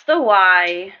 That's the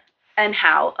why and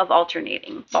how of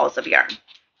alternating balls of yarn.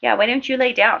 Yeah, why don't you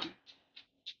lay down?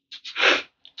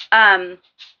 And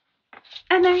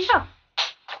there you go.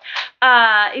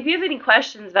 If you have any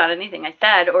questions about anything I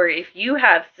said, or if you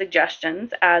have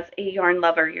suggestions as a yarn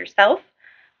lover yourself,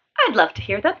 I'd love to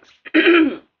hear them.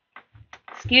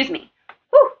 Excuse me.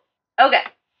 Whew. Okay.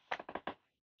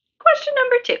 Question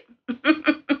number 2.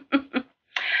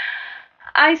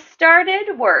 I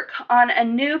started work on a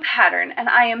new pattern and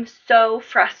I am so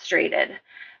frustrated.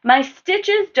 My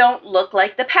stitches don't look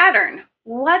like the pattern.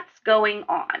 What's going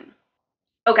on?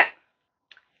 Okay.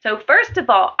 So first of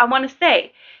all, I want to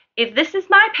say, if this is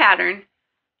my pattern,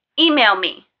 email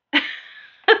me.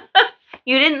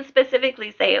 You didn't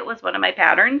specifically say it was one of my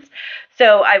patterns,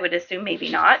 so I would assume maybe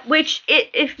not, which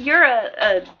if you're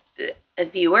a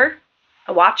viewer,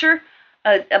 a watcher,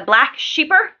 a black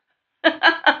sheeper, and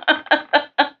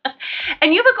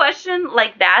you have a question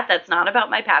like that that's not about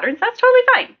my patterns, that's totally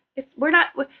fine.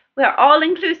 We're all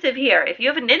inclusive here. If you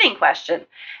have a knitting question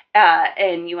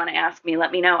and you want to ask me,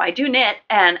 let me know. I do knit,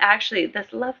 and actually this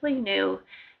lovely new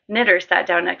knitter sat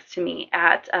down next to me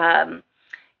at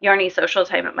Yarny social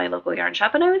time at my local yarn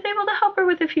shop, and I was able to help her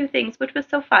with a few things, which was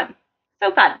so fun.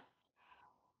 So fun.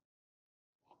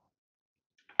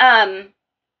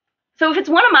 So if it's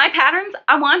one of my patterns,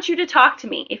 I want you to talk to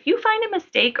me. If you find a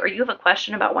mistake or you have a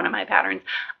question about one of my patterns,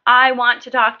 I want to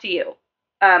talk to you.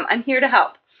 I'm here to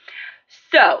help.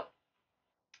 So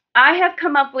I have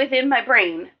come up with in my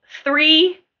brain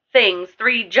 3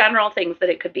 general things that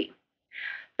it could be.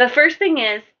 The first thing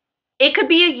is, it could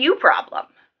be a you problem.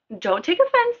 don't take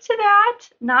offense to that.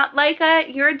 Not like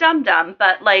you're a dum-dum,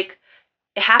 but like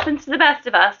it happens to the best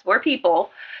of us. We're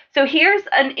people. So here's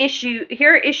an issue.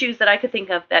 Here are issues that I could think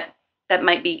of that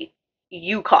might be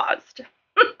you caused.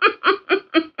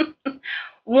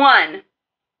 One,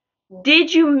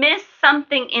 did you miss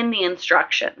something in the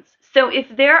instructions? So if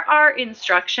there are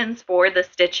instructions for the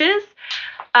stitches,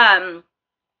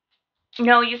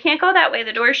 no, you can't go that way.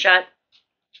 The door's shut.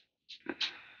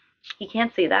 He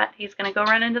can't see that. He's going to go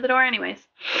run into the door anyways.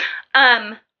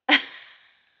 In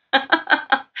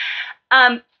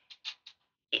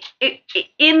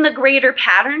the greater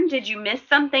pattern, did you miss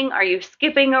something? Are you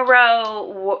skipping a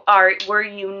row? Were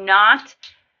you not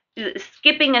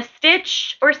skipping a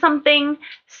stitch or something?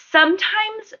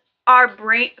 Sometimes our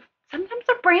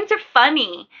brains are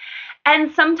funny,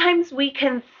 and sometimes we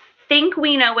can think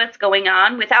we know what's going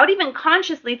on without even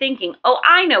consciously thinking, oh,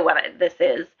 I know what this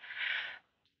is.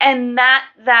 And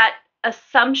that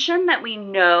assumption that we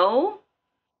know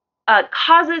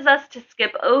causes us to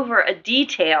skip over a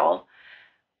detail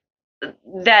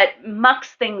that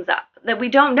mucks things up, that we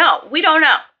don't know. We don't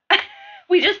know.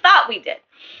 We just thought we did.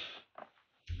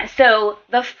 So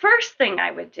the first thing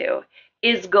I would do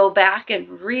is go back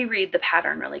and reread the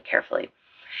pattern really carefully.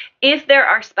 If there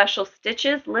are special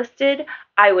stitches listed,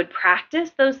 I would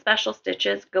practice those special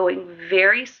stitches going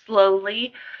very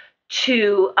slowly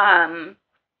to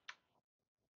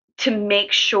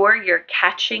make sure you're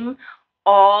catching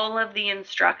all of the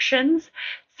instructions.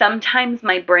 Sometimes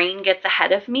my brain gets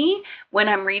ahead of me when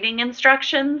I'm reading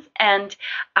instructions, and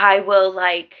I will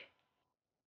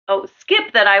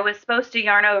skip that I was supposed to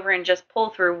yarn over and just pull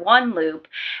through one loop,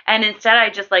 and instead I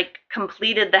just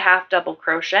completed the half double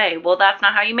crochet. Well, that's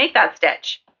not how you make that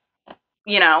stitch,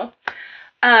 you know.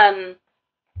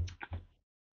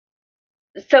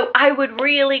 So I would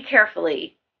really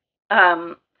carefully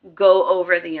go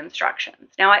over the instructions.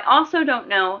 Now, I also don't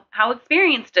know how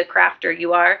experienced a crafter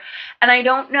you are, and I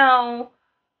don't know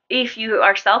if you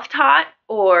are self-taught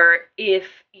or if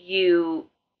you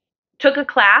took a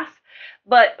class,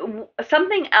 but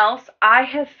something else I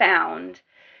have found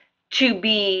to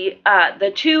be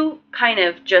the two kind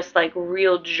of just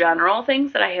real general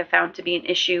things that I have found to be an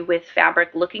issue with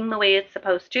fabric looking the way it's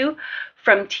supposed to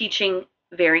from teaching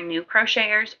very new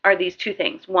crocheters are these two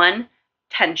things. One,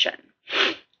 tension.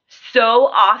 So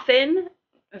often,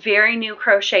 very new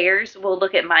crocheters will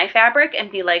look at my fabric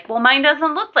and be like, well, mine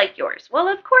doesn't look like yours. Well,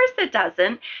 of course it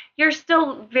doesn't. You're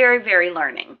still very, very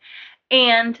learning.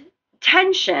 And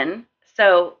tension,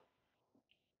 so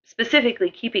specifically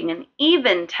keeping an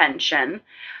even tension,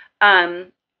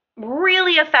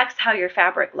 really affects how your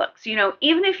fabric looks. You know,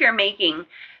 even if you're making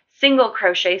single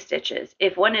crochet stitches,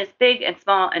 if one is big and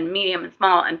small and medium and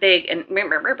small and big and,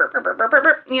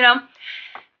 you know,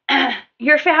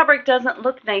 your fabric doesn't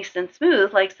look nice and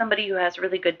smooth like somebody who has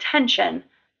really good tension.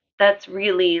 That's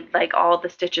really all the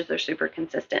stitches are super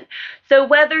consistent. So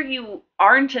whether you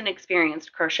aren't an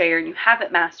experienced crocheter and you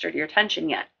haven't mastered your tension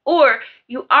yet, or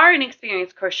you are an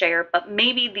experienced crocheter, but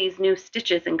maybe these new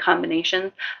stitches and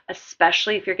combinations,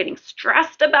 especially if you're getting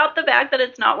stressed about the fact that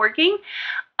it's not working,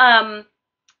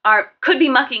 could be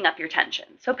mucking up your tension.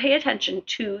 So pay attention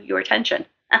to your tension.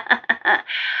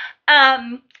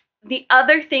 The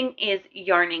other thing is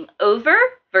yarning over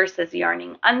versus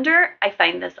yarning under. I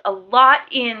find this a lot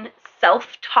in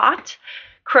self-taught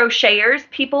crocheters.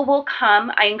 People will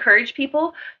come. I encourage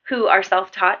people who are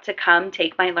self-taught to come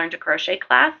take my Learn to Crochet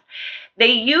class.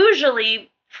 They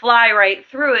usually fly right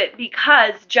through it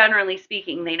because, generally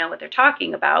speaking, they know what they're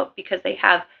talking about because they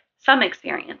have some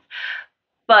experience.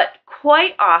 But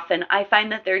quite often, I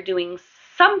find that they're doing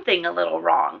something a little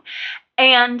wrong.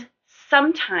 And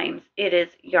sometimes it is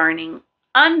yarning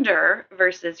under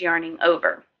versus yarning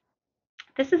over.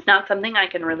 This is not something I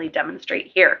can really demonstrate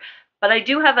here, but I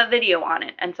do have a video on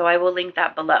it, and so I will link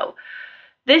that below.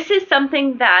 This is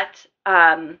something that,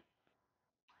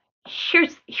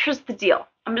 here's the deal.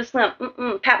 I'm just going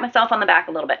to pat myself on the back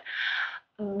a little bit.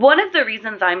 One of the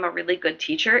reasons I'm a really good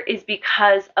teacher is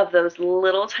because of those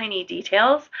little tiny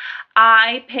details.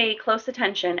 I pay close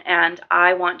attention and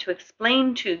I want to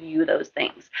explain to you those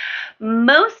things.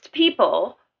 Most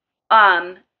people,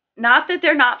 not that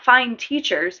they're not fine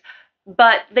teachers,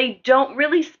 but they don't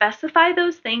really specify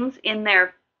those things in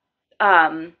their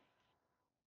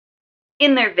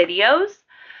videos.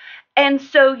 And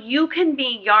so you can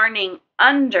be yarning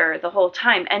under the whole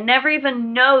time and never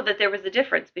even know that there was a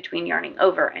difference between yarning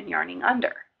over and yarning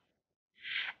under.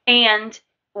 And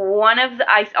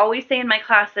I always say in my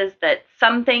classes that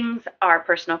some things are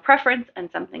personal preference and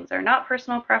some things are not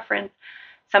personal preference.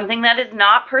 Something that is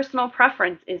not personal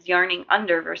preference is yarning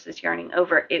under versus yarning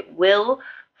over. It will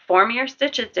form your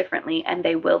stitches differently and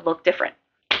they will look different.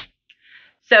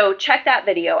 So check that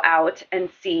video out and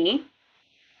see.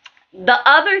 The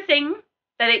other thing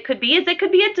that it could be is it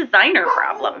could be a designer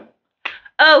problem.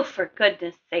 Oh, for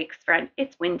goodness sakes, friend,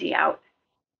 it's windy out.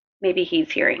 Maybe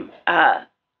he's hearing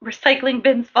recycling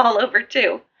bins fall over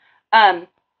too. Okay,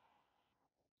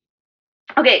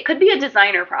 it could be a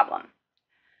designer problem.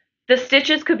 The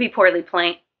stitches could be poorly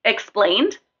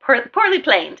explained.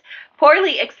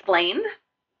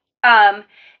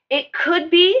 It could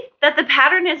be that the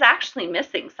pattern is actually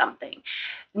missing something.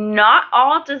 Not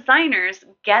all designers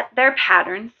get their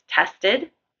patterns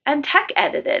tested and tech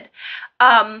edited.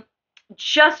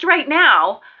 Just right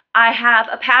now, I have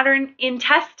a pattern in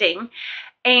testing,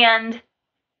 and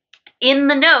in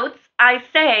the notes, I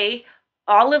say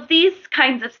all of these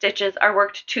kinds of stitches are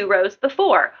worked 2 rows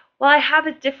before. Well, I have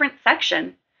a different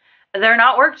section. They're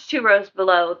not worked 2 rows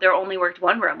below. They're only worked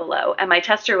 1 row below. And my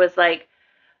tester was like,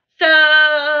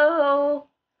 so,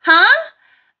 huh?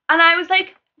 And I was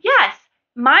like, yes,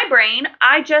 my brain,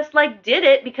 I just like did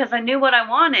it because I knew what I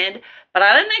wanted, but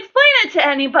I didn't explain it to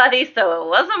anybody, so it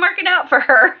wasn't working out for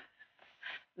her.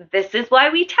 This is why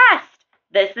we test.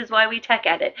 This is why we tech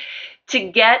edit, to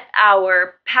get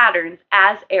our patterns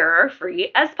as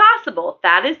error-free as possible.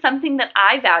 That is something that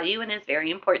I value and is very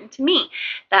important to me.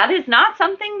 That is not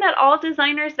something that all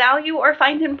designers value or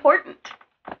find important.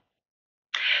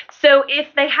 So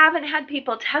if they haven't had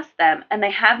people test them and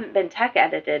they haven't been tech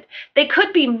edited, they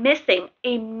could be missing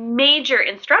a major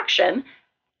instruction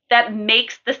that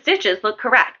makes the stitches look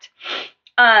correct.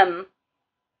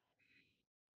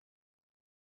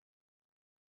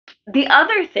 The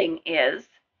other thing is,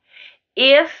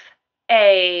 if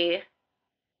a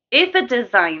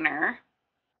designer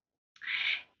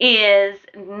is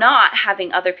not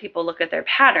having other people look at their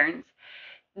patterns,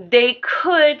 they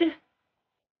could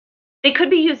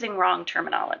be using wrong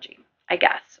terminology, I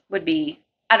guess, would be,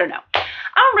 I don't know. I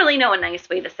don't really know a nice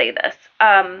way to say this,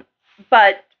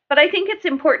 but I think it's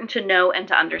important to know and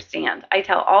to understand. I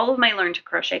tell all of my Learn to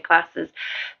Crochet classes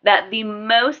that the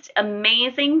most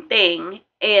amazing thing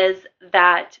is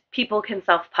that people can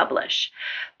self-publish,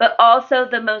 but also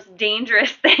the most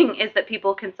dangerous thing is that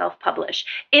people can self-publish.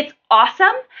 It's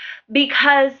awesome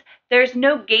because there's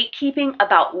no gatekeeping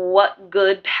about what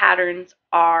good patterns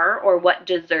are or what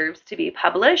deserves to be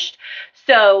published.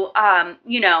 So,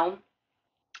 you know,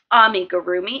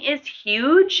 amigurumi is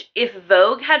huge. If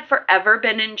Vogue had forever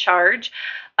been in charge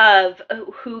of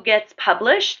who gets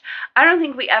published, I don't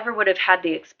think we ever would have had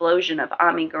the explosion of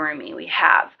amigurumi we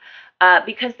have,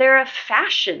 because they're a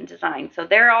fashion design. So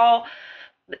they're all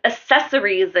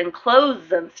accessories and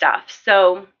clothes and stuff.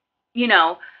 So, you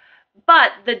know,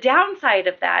 but the downside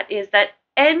of that is that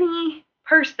any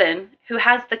person who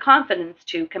has the confidence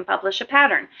to can publish a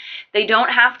pattern. They don't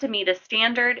have to meet a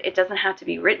standard. It doesn't have to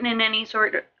be written in any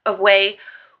sort of way,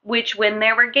 which when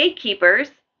there were gatekeepers,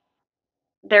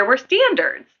 there were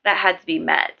standards that had to be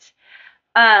met.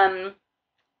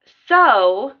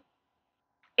 So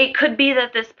it could be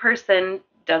that this person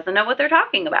doesn't know what they're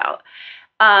talking about.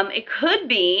 It could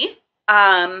be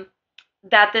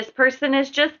that this person is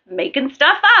just making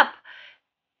stuff up.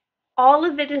 All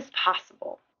of it is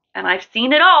possible, and I've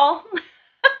seen it all.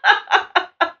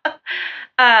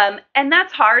 And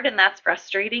that's hard and that's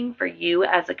frustrating for you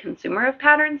as a consumer of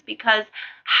patterns, because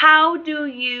how do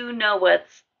you know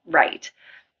what's right?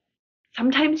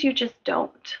 Sometimes you just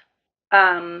don't.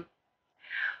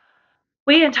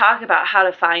 We can talk about how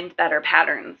to find better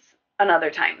patterns another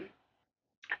time.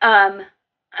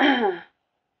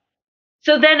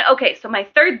 So then, okay, so my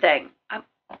third thing,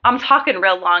 I'm talking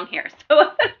real long here, so I'm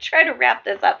going to try to wrap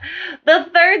this up. The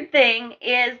third thing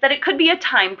is that it could be a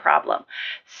time problem.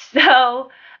 So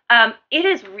it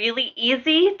is really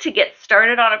easy to get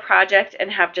started on a project and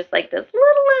have just like this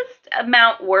littlest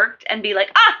amount worked and be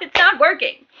like, it's not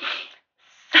working.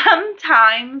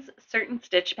 Sometimes certain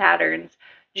stitch patterns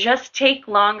just take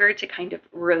longer to kind of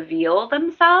reveal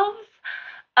themselves.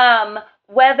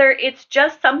 Whether it's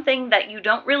just something that you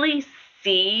don't really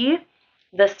see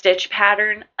the stitch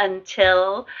pattern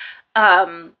until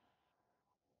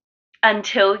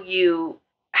you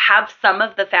have some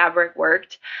of the fabric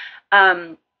worked.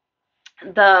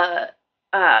 The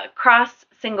cross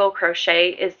single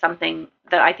crochet is something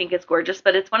that I think is gorgeous,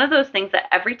 but it's one of those things that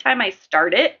every time I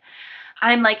start it,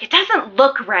 I'm like, it doesn't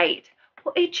look right.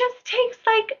 Well, it just takes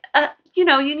like, you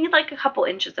need like a couple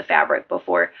inches of fabric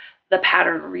before the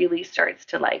pattern really starts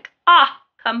to like,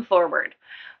 come forward.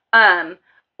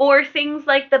 Or things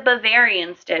like the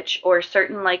Bavarian stitch or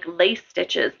certain like lace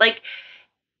stitches, like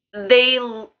they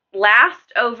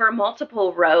last over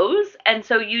multiple rows. And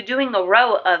so you doing a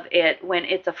row of it when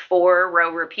it's a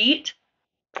 4-row repeat,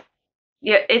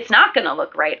 it's not going to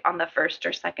look right on the first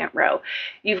or second row.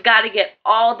 You've got to get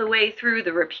all the way through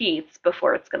the repeats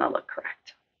before it's going to look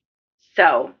correct.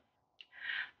 So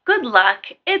good luck.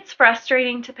 It's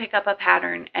frustrating to pick up a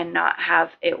pattern and not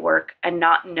have it work and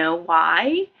not know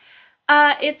why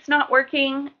it's not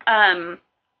working.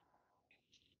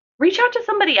 Reach out to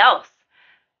somebody else.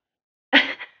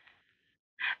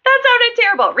 That sounded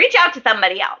terrible. Reach out to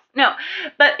somebody else. No,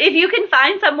 but if you can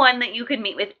find someone that you can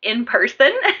meet with in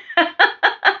person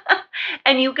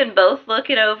and you can both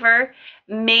look it over,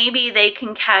 maybe they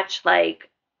can catch like,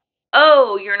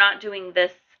 oh, you're not doing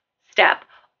this step,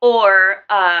 or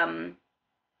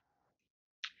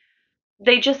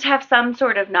they just have some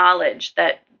sort of knowledge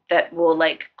that will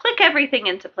like click everything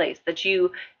into place that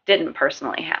you didn't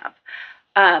personally have.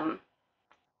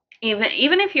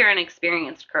 Even if you're an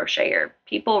experienced crocheter,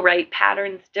 people write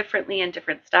patterns differently in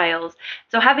different styles.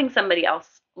 So having somebody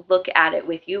else look at it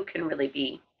with you can really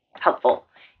be helpful.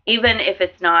 Even if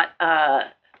it's not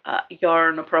a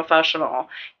yarn professional,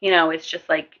 it's just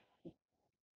like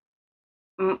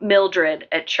Mildred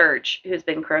at church who's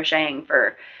been crocheting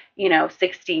for,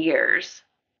 60 years.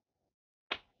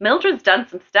 Mildred's done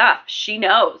some stuff. She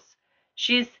knows.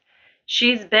 She's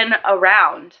been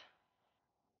around.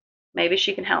 Maybe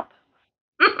she can help.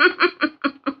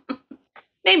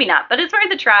 Maybe not, but it's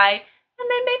worth a try. And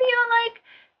then maybe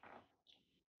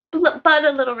you'll like bud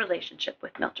a little relationship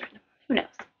with Mildred. Who knows?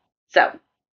 So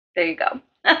there you go.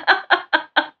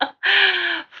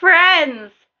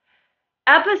 Friends,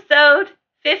 episode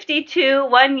 52,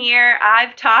 1 year.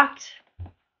 I've talked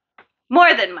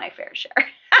more than my fair share.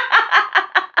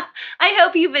 I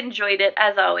hope you've enjoyed it.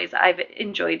 As always, I've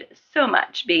enjoyed so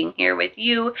much being here with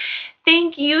you.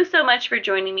 Thank you so much for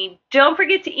joining me. Don't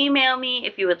forget to email me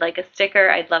if you would like a sticker.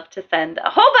 I'd love to send a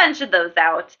whole bunch of those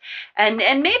out and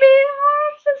maybe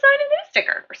design a new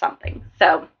sticker or something.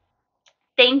 So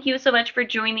thank you so much for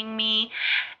joining me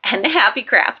and happy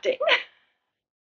crafting.